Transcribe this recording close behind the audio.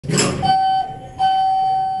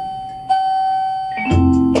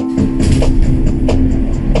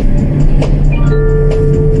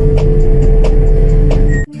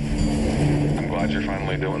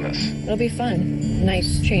be fun.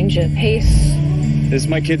 Nice change of pace. This is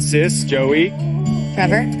my kid sis, Joey.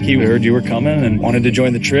 Trevor? He heard you were coming and wanted to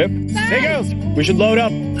join the trip. Hey girls, we should load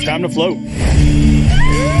up. It's time to float.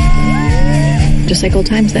 Just like old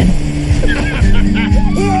times then.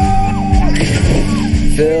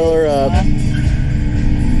 Fill her up.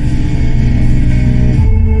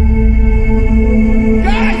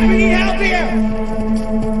 Guys, we need help here!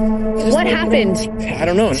 What happened? I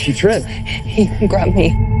don't know. She tripped. He grabbed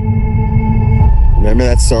me. Remember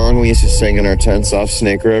that song we used to sing in our tents off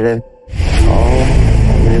Snake River? All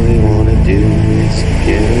I really want to do is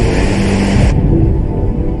get away.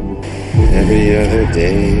 Every other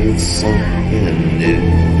day it's something new.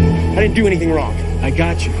 I didn't do anything wrong. I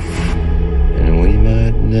got you. And we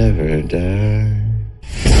might never die.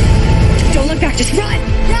 Don't look back, just run!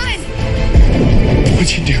 Run!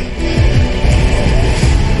 What'd you do?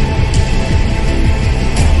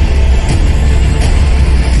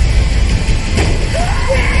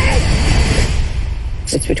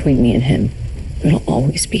 It's between me and him. It'll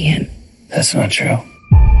always be him. That's not true.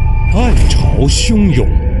 暗潮汹涌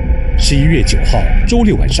，11月9号周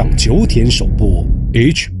六晚上9点首播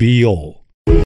HBO。